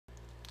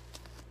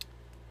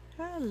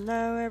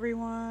Hello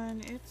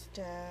everyone, it's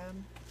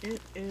Deb.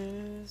 It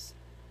is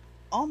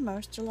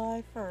almost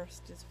July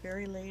 1st. It's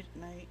very late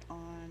at night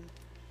on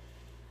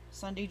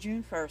Sunday,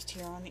 June 1st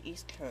here on the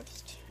East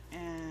Coast.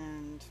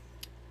 And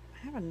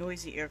I have a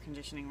noisy air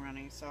conditioning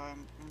running, so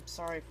I'm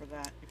sorry for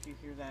that if you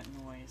hear that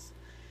noise.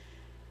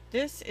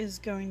 This is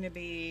going to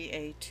be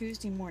a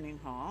Tuesday morning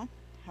haul.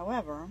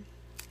 However,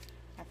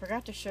 I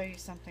forgot to show you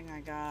something I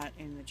got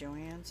in the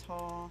Joann's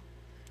haul.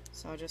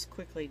 So I'll just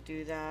quickly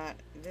do that.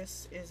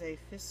 This is a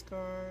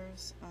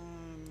Fiskars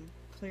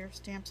clear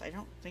stamps. I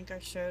don't think I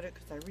showed it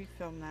because I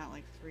refilmed that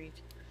like three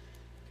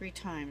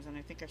times, and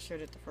I think I showed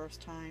it the first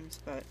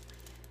times. But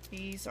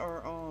these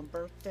are all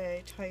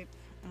birthday type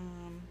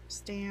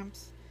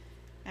stamps,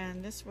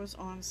 and this was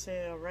on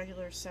sale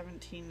regular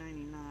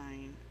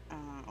 $17.99,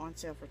 on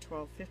sale for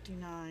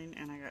 $12.59,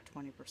 and I got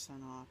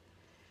 20% off.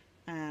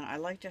 And I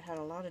liked it. Had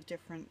a lot of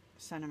different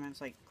sentiments,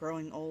 like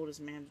growing old is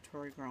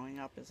mandatory, growing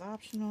up is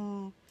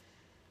optional.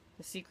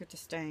 The secret to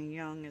staying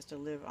young is to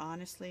live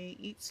honestly,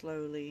 eat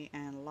slowly,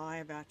 and lie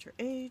about your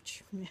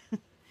age.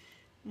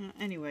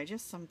 Anyway,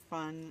 just some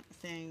fun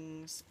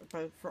things,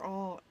 but for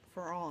all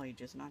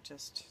ages, not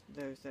just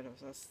those that are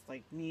just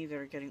like me that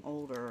are getting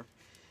older.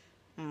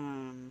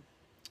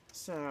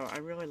 So I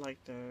really like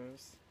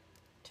those.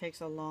 Takes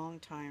a long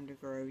time to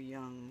grow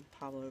young,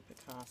 Pablo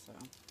Picasso.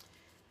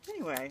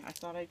 Anyway, I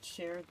thought I'd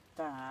share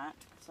that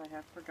because I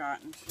have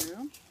forgotten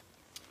to.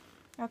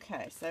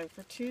 Okay, so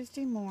for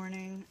Tuesday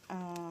morning,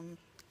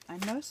 I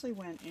mostly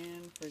went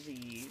in for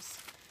these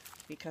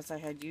because I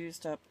had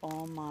used up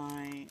all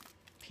my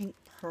pink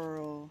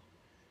pearl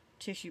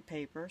tissue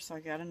paper, so I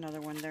got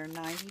another one. They're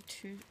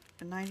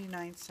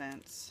 99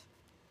 cents,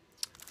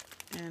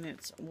 and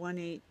it's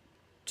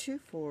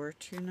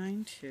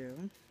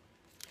 1824292.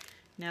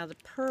 Now the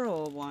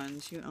pearl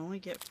ones, you only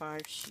get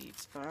 5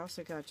 sheets, but I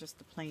also got just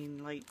the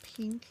plain light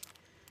pink.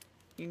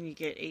 And you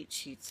get 8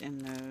 sheets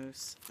in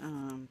those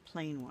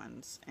plain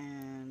ones,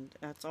 and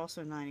that's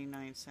also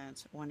 99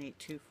 cents,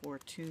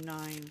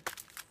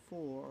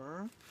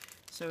 1824294.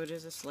 So it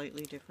is a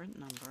slightly different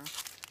number.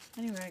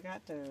 Anyway, I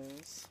got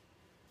those,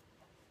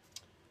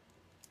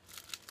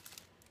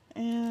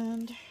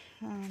 and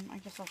I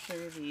guess I'll show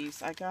you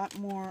these. I got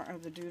more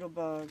of the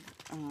Doodlebug,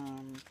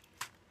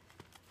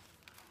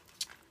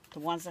 the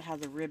ones that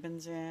have the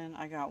ribbons in.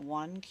 I got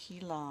one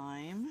key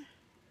lime.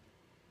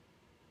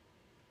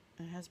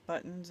 It has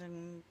buttons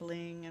and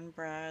bling and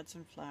brads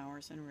and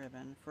flowers and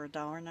ribbon for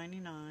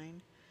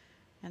 $1.99,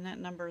 and that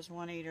number is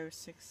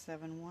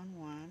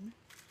 1806711.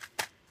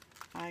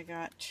 I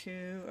got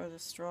 2 of the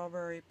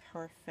strawberry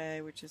parfait,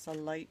 which is a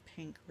light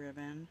pink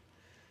ribbon,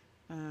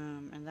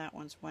 and that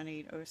one's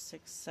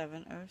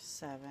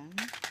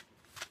 1806707.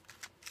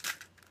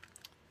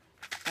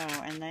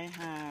 Oh, and they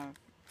have,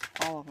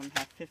 all of them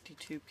have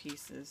 52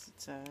 pieces, it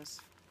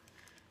says.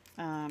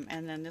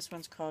 And then this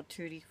one's called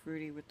Tutti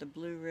Frutti with the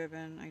blue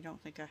ribbon. I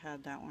don't think I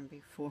had that one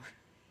before.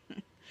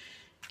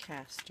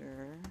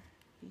 Castor,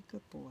 be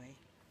good boy.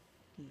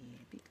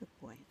 Yeah, be good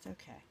boy. It's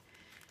okay.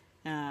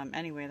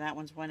 Anyway, that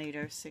one's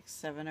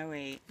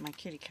 1806708. My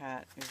kitty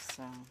cat is,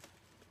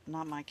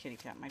 not my kitty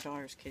cat, my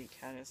daughter's kitty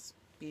cat is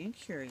being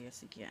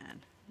curious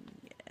again.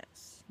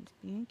 Yes, he's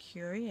being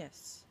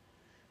curious.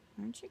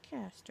 Aren't you,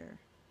 Castor?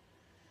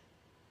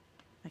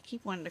 I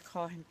keep wanting to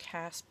call him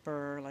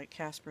Casper, like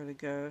Casper the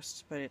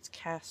Ghost, but it's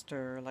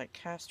Castor, like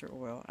castor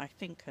oil. I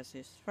think because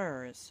his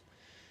fur is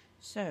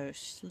so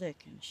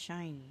slick and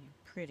shiny and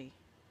pretty,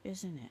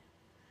 isn't it?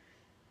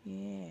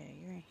 Yeah,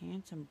 you're a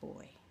handsome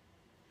boy.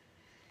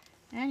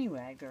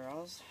 Anyway,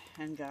 girls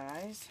and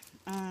guys,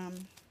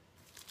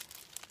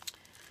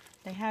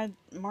 they had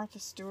Martha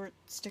Stewart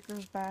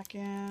stickers back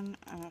in,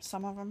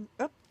 some of them.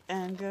 Oh,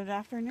 and good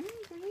afternoon,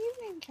 good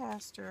evening,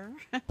 Castor.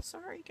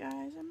 Sorry,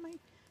 guys, I'm my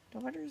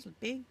daughter's a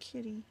big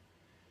kitty.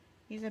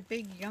 He's a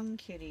big young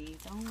kitty.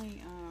 He's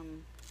only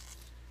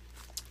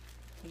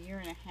a year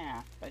and a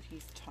half, but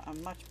he's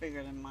much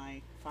bigger than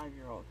my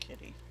 5-year-old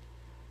kitty.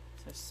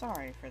 So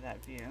sorry for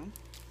that view.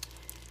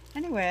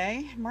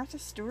 Anyway, Martha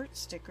Stewart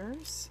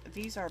stickers.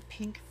 These are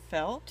pink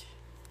felt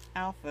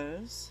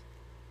alphas,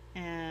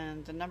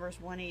 and the number is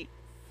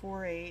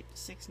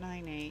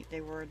 1848698.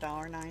 They were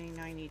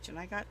 $1.99 each, and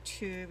I got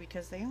 2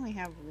 because they only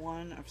have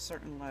one of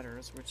certain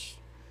letters, which,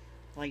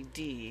 like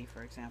D,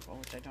 for example,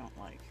 which I don't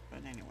like,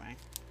 but anyway.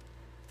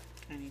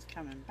 And he's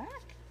coming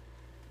back.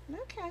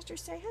 Hello, Castor,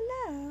 say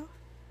hello.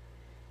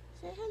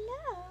 Say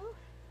hello.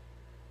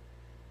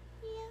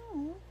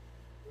 Meow.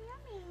 Meow,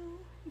 meow.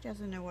 He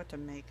doesn't know what to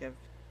make of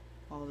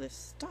all this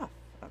stuff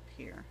up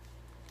here.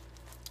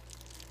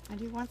 And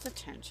he wants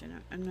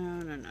attention.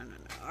 No.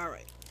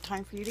 Alright,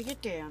 time for you to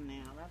get down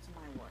now. That's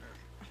my water.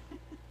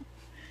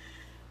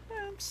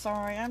 I'm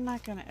sorry, I'm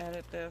not going to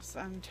edit this.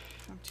 I'm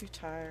too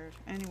tired.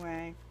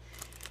 Anyway.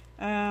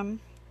 I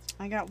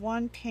got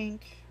one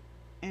pink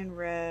and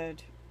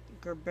red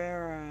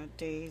Gerbera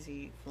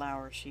daisy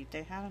flower sheet.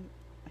 They had,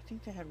 I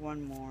think they had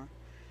one more.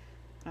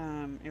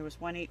 It was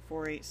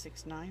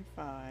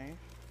 1848695.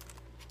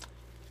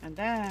 And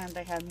then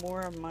they had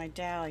more of my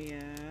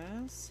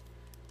dahlias.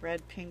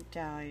 Red Pink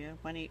Dahlia,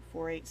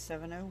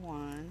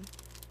 1848701.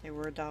 They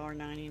were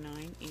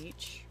 $1.99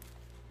 each.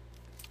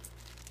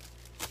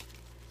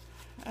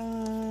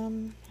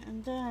 And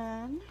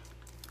then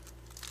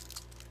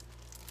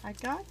I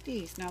got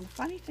these. Now the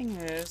funny thing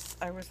is,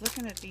 I was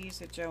looking at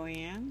these at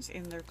Joann's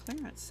in their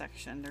clearance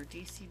section. They're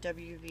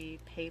DCWV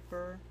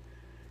paper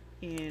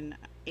in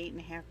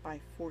 8.5 by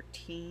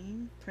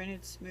 14,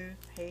 printed smooth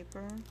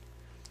paper.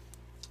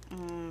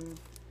 And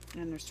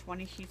there's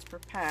 20 sheets per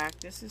pack.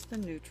 This is the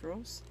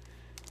neutrals.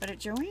 But at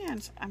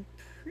Joann's, I'm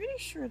pretty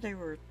sure they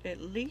were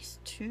at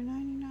least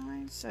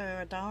 $2.99, so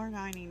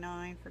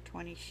 $1.99 for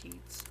 20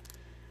 sheets.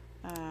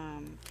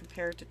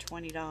 Compared to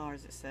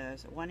 $20, it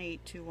says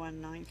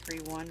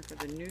 1821931 for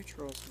the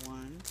neutrals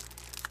one.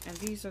 And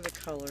these are the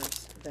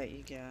colors that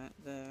you get,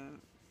 the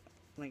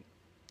like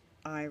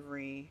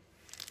ivory.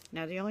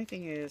 Now the only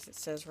thing is, it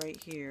says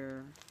right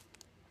here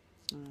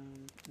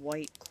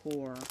white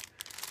core,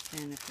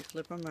 and if you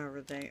flip them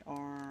over, they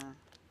are,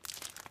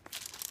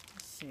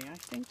 let's see, I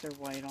think they're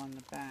white on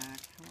the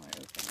back. How do I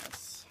open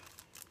this?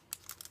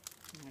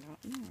 I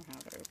don't know how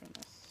to open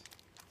this.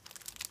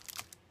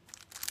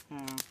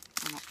 Oh,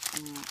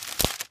 yeah,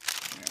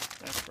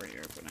 that's where you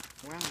open it.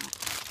 Wow.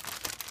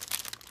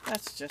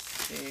 Let's just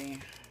see.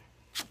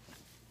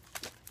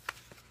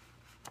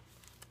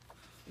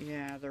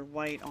 Yeah, they're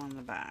white on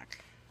the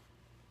back.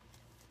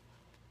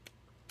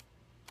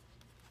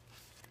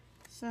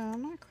 So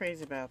I'm not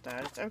crazy about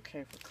that. It's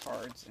okay for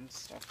cards and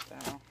stuff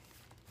though.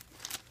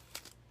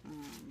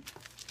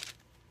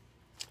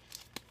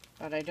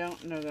 But I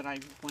don't know that I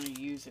want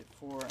to use it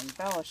for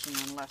embellishing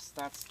unless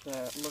that's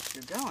the look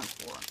you're going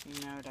for. You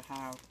know, to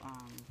have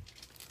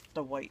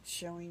the white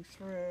showing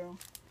through.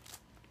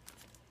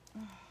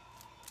 Oh,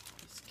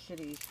 this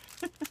kitty.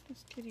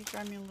 This kitty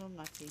drives me a little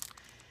nutty.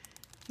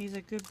 He's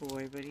a good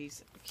boy, but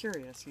he's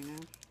curious, you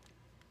know.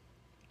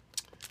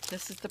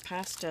 This is the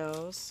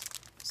pastels.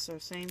 So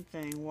same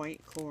thing,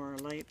 white core,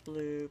 light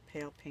blue,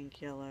 pale pink,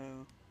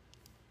 yellow,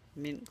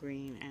 mint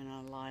green, and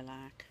a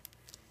lilac.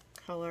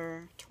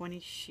 Color, 20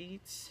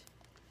 sheets,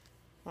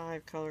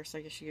 5 colors, so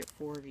I guess you get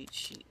 4 of each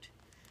sheet.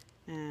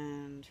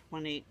 And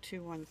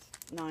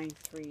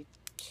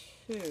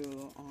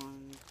 1821932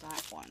 on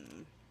that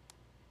one.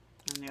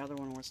 And the other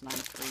one was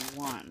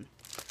 931.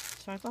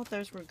 So I thought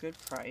those were a good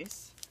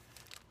price.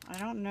 I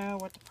don't know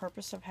what the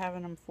purpose of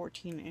having them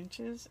 14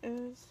 inches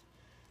is.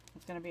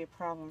 It's going to be a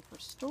problem for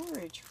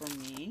storage for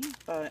me,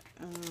 but,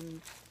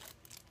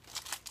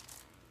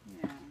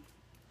 yeah.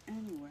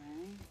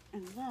 Anyway,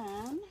 and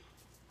then,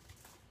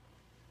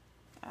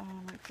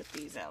 let me put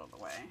these out of the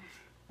way.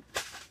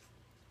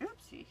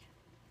 Oopsie.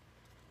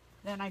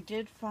 Then I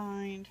did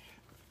find,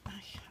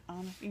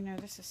 you know,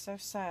 this is so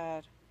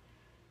sad.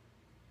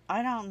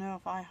 I don't know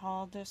if I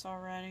hauled this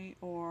already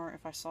or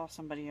if I saw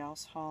somebody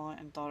else haul it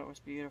and thought it was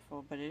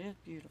beautiful, but it is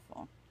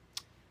beautiful.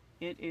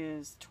 It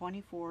is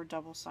 24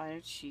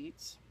 double-sided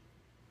sheets.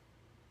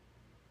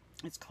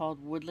 It's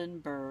called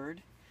Woodland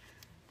Bird.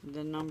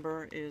 The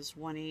number is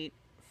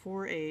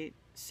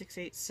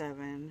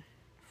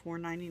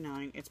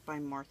 1848687-499. It's by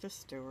Martha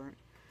Stewart.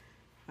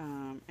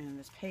 And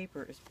this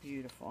paper is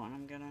beautiful, and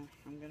I'm gonna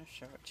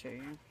show it to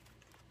you.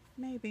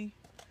 Maybe.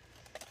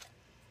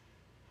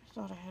 I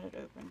thought I had it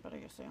open, but I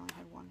guess I only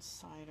had one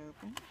side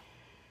open.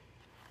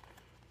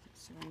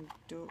 Let's see if I can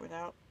do it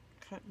without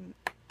cutting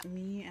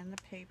me and the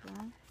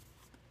paper.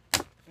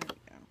 There we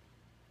go.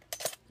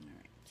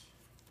 Alright.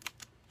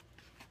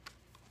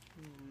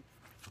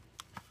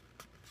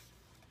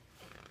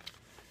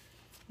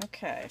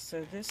 Okay,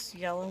 so this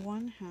yellow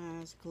one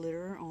has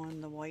glitter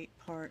on the white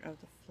part of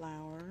the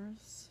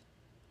flowers.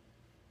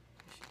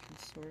 You can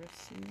sort of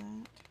see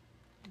that.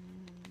 I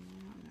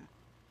don't know.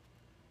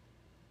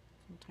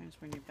 Sometimes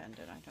when you bend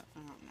it, I don't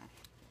know.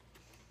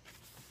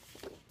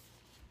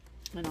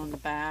 And on the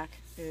back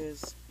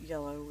is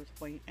yellow with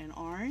white and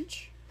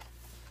orange.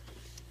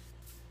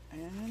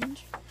 And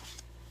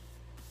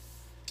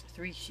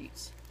 3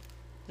 sheets.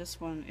 This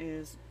one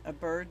is a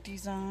bird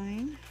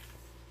design.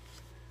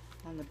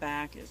 On the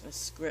back is a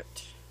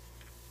script.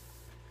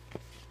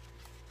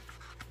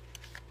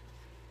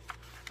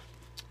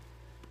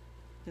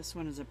 This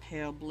one is a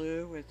pale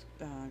blue with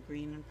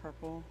green and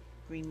purple.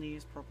 Green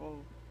leaves,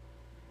 purple,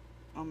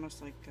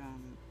 almost like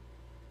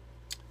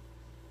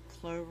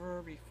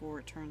clover before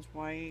it turns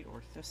white,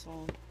 or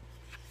thistle.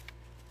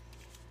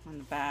 On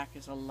the back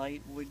is a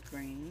light wood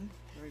green,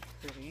 very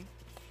pretty.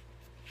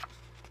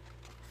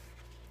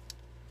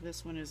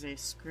 This one is a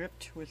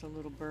script with a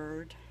little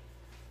bird,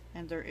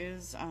 and there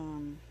is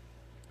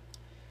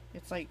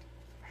it's like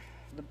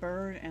the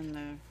bird and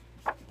the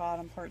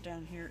bottom part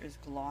down here is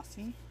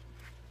glossy,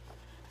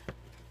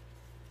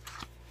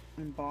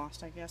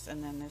 embossed I guess,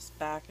 and then this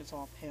back is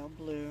all pale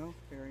blue,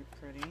 very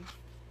pretty.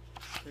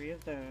 3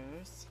 of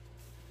those.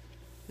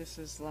 This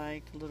is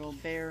like little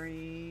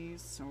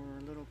berries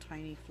or little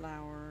tiny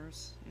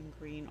flowers in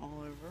green all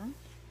over.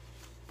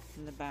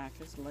 And the back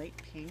is light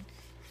pink.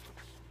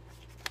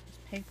 This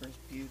paper is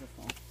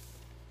beautiful.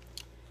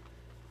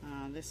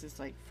 This is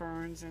like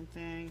ferns and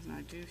things, and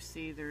I do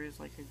see there is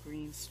like a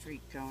green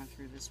streak going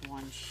through this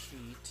one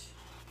sheet.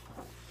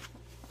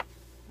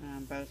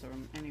 Both of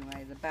them.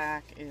 Anyway, the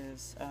back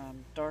is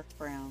dark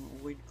brown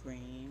wood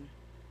green.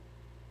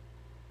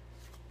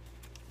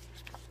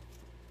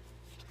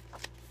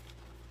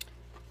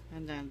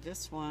 And then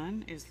this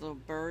one is little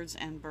birds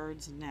and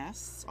birds'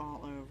 nests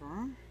all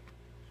over.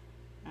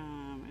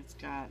 It's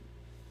got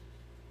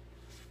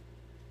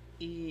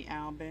E.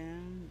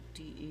 Albin,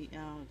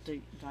 D-E-L,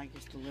 I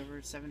guess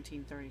delivered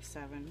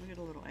 1737. Look at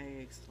the little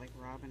eggs, like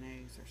robin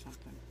eggs or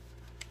something.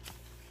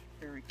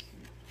 Very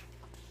cute.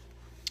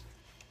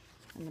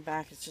 And the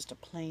back is just a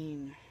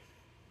plain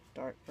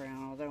dark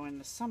brown, although in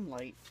the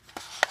sunlight,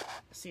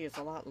 see, it's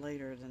a lot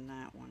lighter than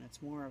that one.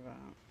 It's more of a,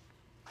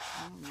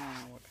 I don't know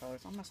what color,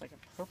 it's almost like a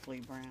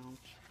purpley brown,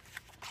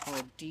 or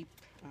a deep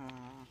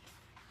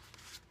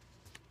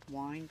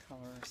wine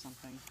color or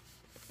something.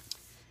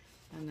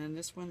 And then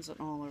this one's an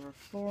all over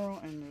floral,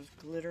 and there's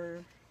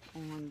glitter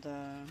on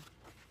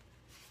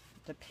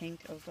the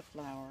pink of the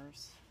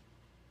flowers.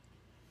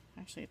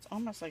 Actually, it's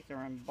almost like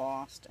they're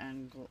embossed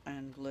and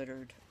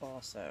glittered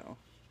also.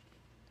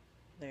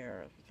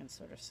 There, you can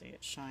sort of see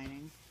it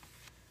shining.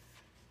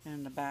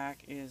 And the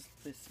back is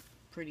this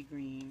pretty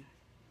green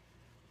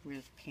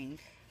with pink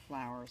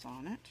flowers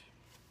on it.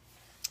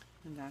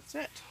 And that's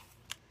it.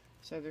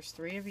 So there's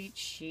 3 of each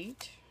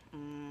sheet.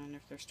 And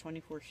if there's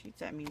 24 sheets,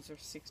 that means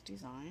there's 6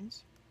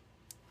 designs.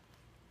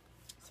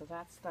 So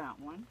that's that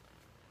one.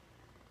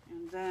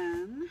 And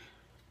then,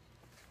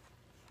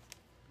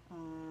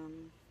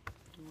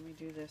 let me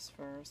do this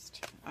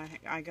first.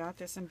 I got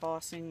this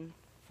embossing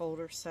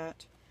folder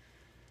set.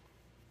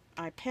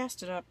 I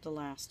passed it up the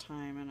last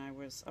time, and I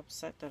was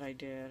upset that I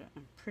did.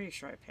 I'm pretty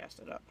sure I passed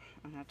it up.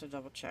 I have to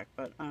double check,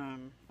 but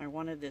I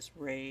wanted this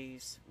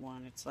rays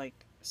one. It's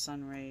like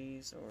sun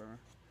rays, or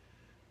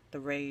the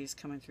rays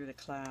coming through the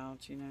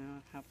clouds, you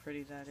know, how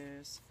pretty that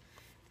is.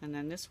 And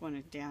then this one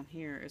is down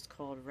here is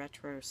called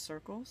Retro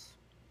Circles.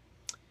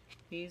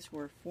 These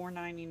were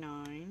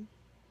 $4.99.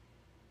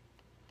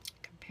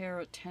 Compare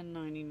at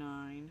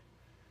 $10.99.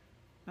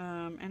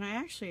 And I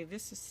actually,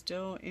 this is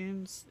still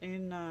in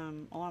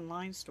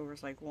online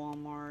stores like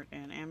Walmart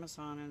and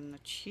Amazon, and the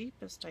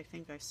cheapest I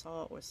think I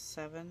saw it was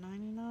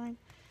 $7.99.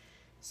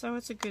 So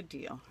it's a good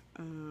deal.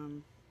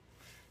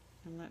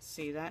 And let's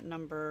see, that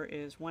number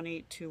is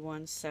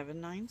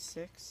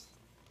 1821796.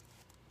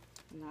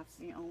 And that's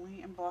the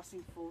only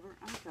embossing folder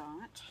I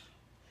got.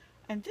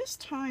 And this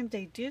time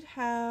they did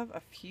have a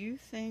few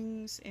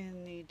things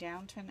in the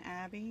Downton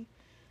Abbey,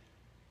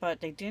 but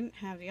they didn't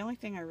have, the only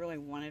thing I really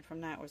wanted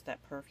from that was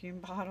that perfume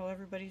bottle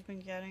everybody's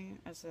been getting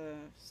as a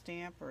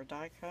stamp or a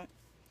die cut.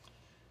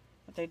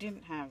 But they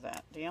didn't have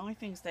that. The only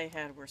things they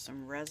had were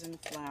some resin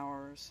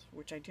flowers,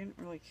 which I didn't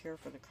really care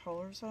for the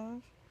colors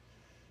of.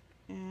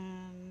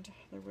 And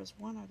there was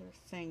one other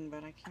thing,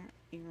 but I can't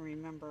even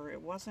remember.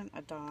 It wasn't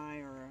a die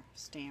or a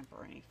stamp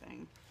or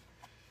anything.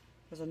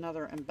 It was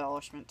another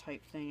embellishment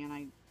type thing, and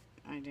I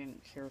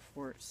didn't care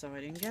for it, so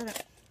I didn't get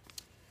it.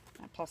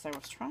 And plus, I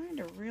was trying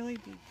to really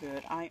be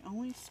good. I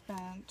only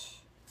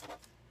spent,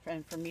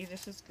 and for me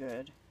this is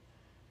good,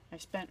 I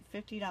spent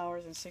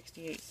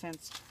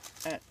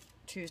 $50.68 at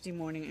Tuesday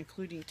morning,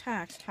 including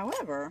tax.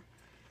 However,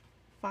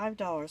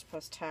 $5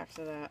 plus tax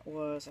of that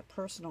was a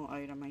personal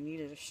item. I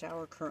needed a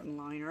shower curtain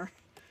liner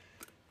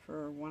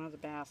for one of the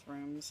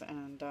bathrooms,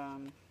 and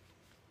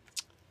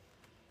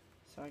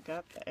so I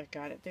got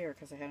it there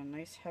because I had a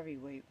nice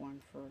heavyweight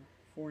one for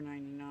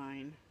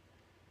 $4.99.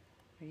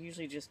 I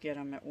usually just get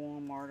them at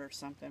Walmart or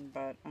something,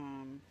 but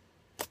I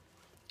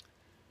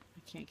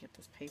can't get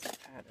this paper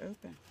pad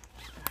open.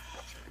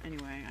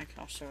 Anyway,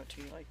 I'll show it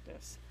to you like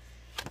this.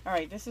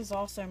 Alright, this is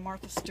also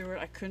Martha Stewart.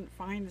 I couldn't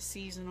find the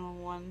seasonal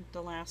one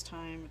the last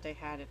time, but they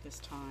had it this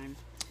time.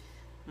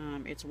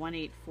 It's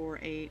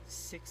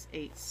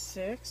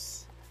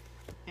 1848686,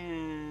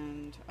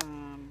 and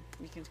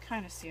you can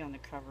kind of see on the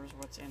covers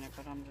what's in it,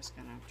 but I'm just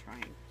going to try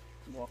and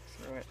walk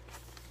through it.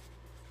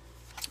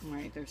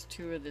 Alright, there's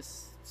 2 of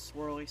this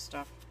swirly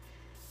stuff.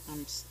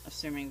 I'm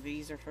assuming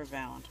these are for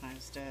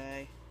Valentine's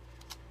Day.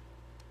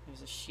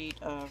 There's a sheet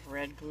of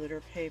red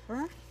glitter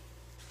paper.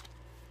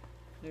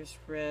 There's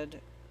red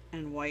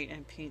and white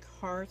and pink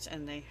hearts,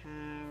 and they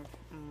have,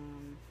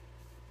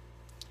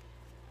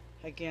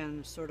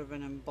 again, sort of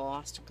an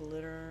embossed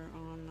glitter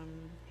on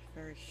them.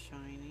 Very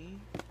shiny.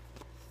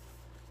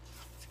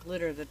 It's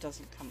glitter that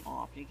doesn't come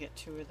off. You get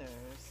 2 of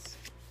those.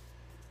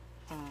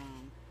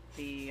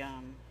 The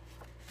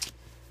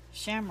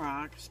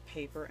shamrocks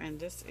paper, and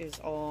this is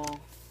all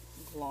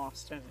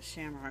glossed. The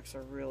shamrocks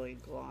are really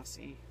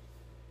glossy.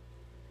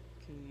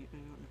 I don't know if you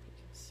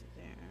can see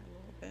there a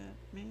little bit,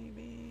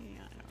 maybe,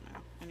 I don't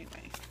know.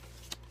 Anyway,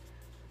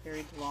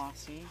 very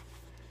glossy.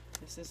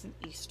 This is an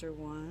Easter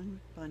one,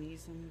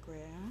 bunnies in the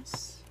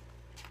grass.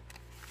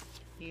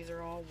 These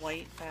are all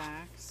white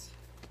backs.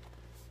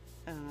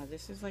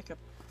 This is like a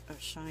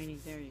shiny,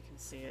 there you can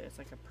see it, it's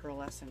like a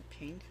pearlescent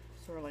pink,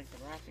 sort of like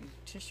the wrapping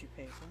tissue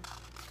paper.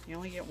 You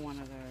only get 1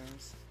 of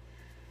those.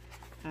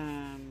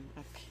 a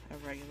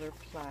regular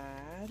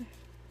plaid,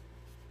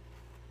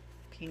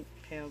 pink,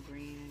 pale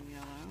green, and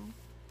yellow.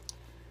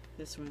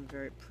 This one's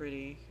very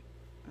pretty,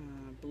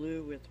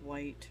 blue with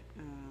white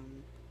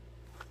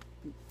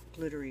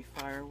glittery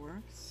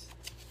fireworks.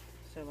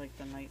 So like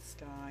the night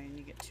sky, and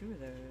you get two of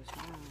those.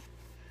 Wow.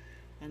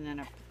 And then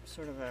a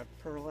sort of a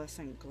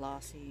pearlescent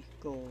glossy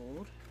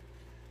gold.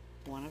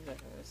 One of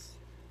those.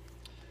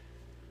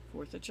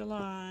 4th of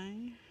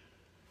July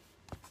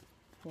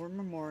or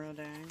Memorial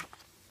Day,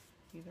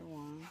 either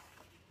one.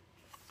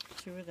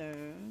 Two of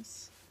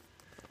those.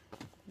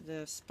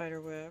 The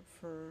spider web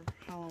for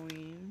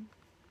Halloween.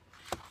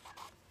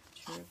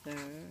 Two of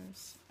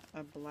those.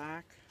 A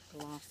black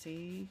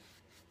glossy,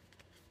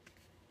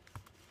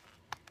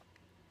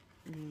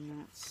 and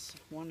that's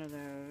one of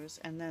those.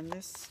 And then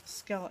this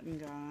skeleton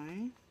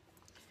guy,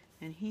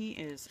 and he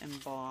is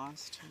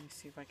embossed. Let me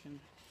see if I can,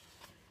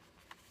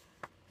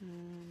 I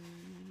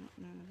don't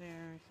know,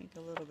 there, I think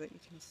a little bit you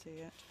can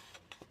see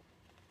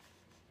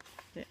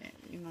it.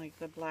 Like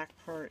the black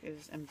part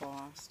is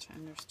embossed,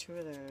 and there's two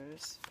of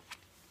those.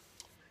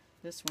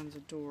 This one's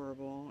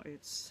adorable.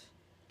 It's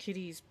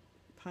kitties,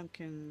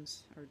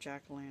 pumpkins, or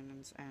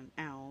jack-o'-lanterns, and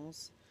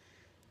owls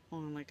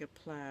on like a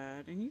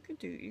plaid, and you could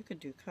do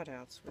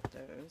cutouts with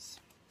those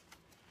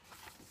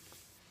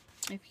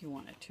if you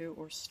wanted to,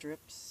 or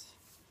strips.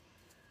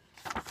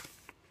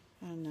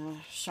 And a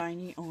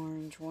shiny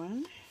orange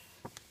one,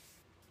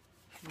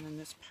 and then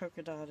this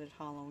polka dotted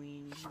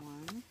Halloween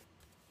one,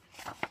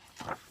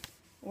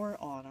 or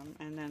autumn.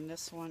 And then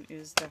this one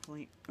is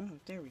definitely, oh,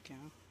 there we go,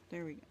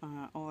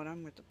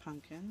 autumn with the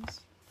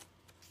pumpkins.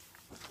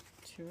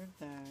 Two of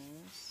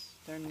those.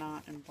 They're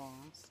not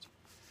embossed.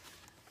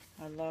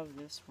 I love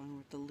this one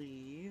with the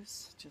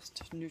leaves,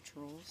 just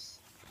neutrals.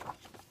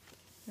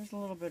 There's a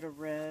little bit of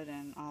red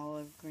and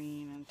olive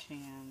green and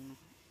tan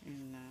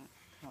in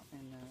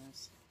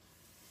those.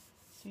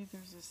 See,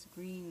 there's this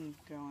green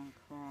going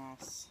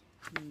across.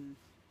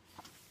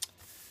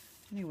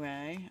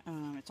 Anyway,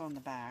 it's on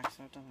the back,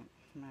 so it doesn't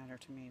matter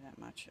to me that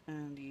much.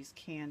 And these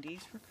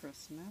candies for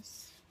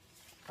Christmas.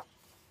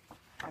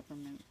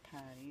 Peppermint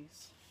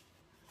patties.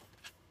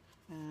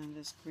 And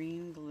this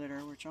green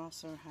glitter, which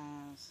also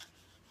has,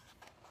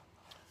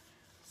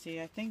 see,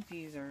 I think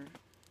these are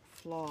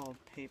flawed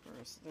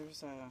papers.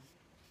 There's a,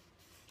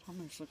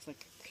 almost looks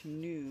like a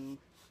canoe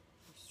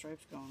with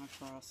stripes going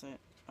across it.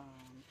 I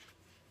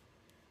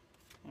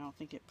don't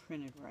think it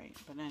printed right,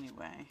 but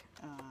anyway,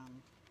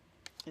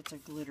 it's a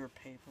glitter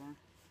paper.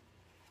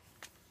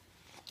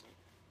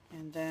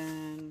 And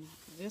then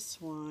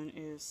this one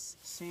is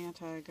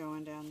Santa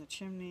going down the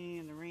chimney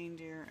and the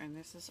reindeer, and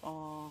this is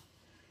all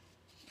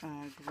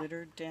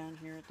glittered down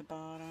here at the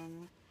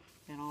bottom,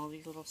 and all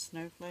these little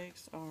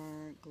snowflakes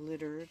are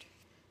glittered,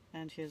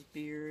 and his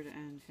beard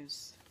and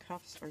his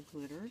cuffs are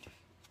glittered,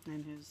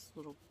 and his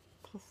little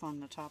poof on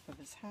the top of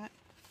his hat.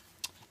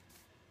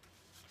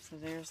 So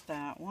there's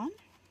that one.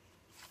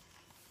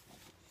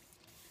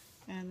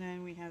 And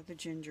then we have the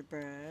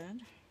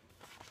gingerbread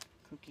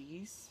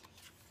cookies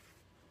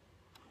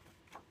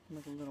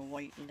with a little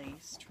white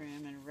lace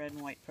trim and red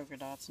and white polka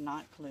dots,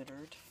 not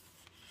glittered,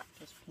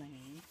 just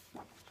plain.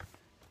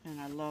 And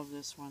I love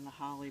this one, the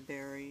holly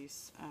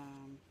berries.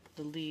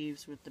 The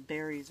leaves with the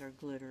berries are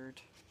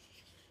glittered,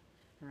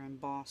 or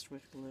embossed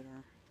with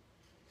glitter.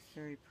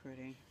 Very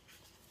pretty.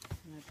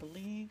 And I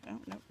believe, oh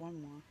no,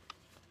 one more.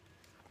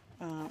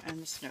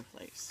 And the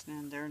snowflakes,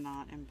 and they're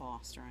not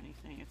embossed or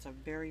anything. It's a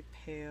very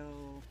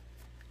pale,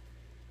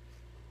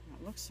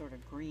 it looks sort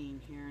of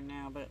green here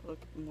now, but it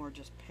looked more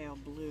just pale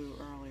blue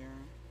earlier.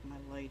 My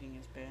lighting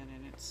is bad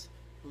and it's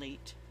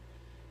late.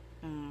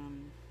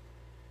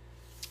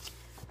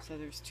 So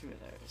there's two of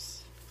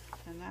those.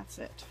 And that's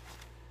it.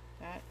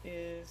 That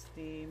is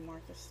the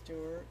Martha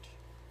Stewart.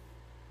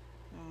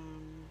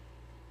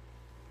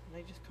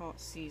 They just call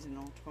it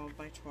seasonal, 12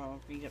 by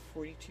 12. You get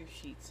 42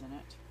 sheets in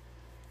it.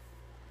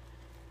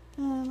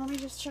 Let me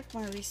just check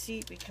my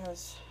receipt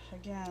because,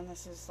 again,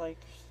 this is like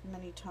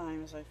many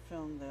times I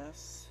filmed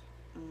this.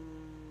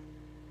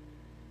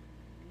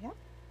 Yep,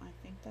 I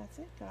think that's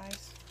it,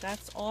 guys.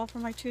 That's all for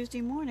my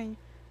Tuesday morning.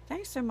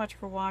 Thanks so much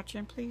for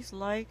watching. Please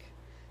like,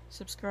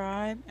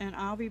 subscribe, and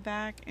I'll be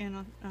back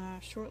in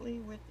shortly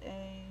with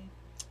a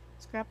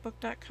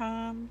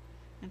scrapbook.com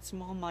and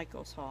small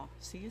Michael's haul.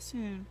 See you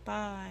soon.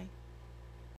 Bye.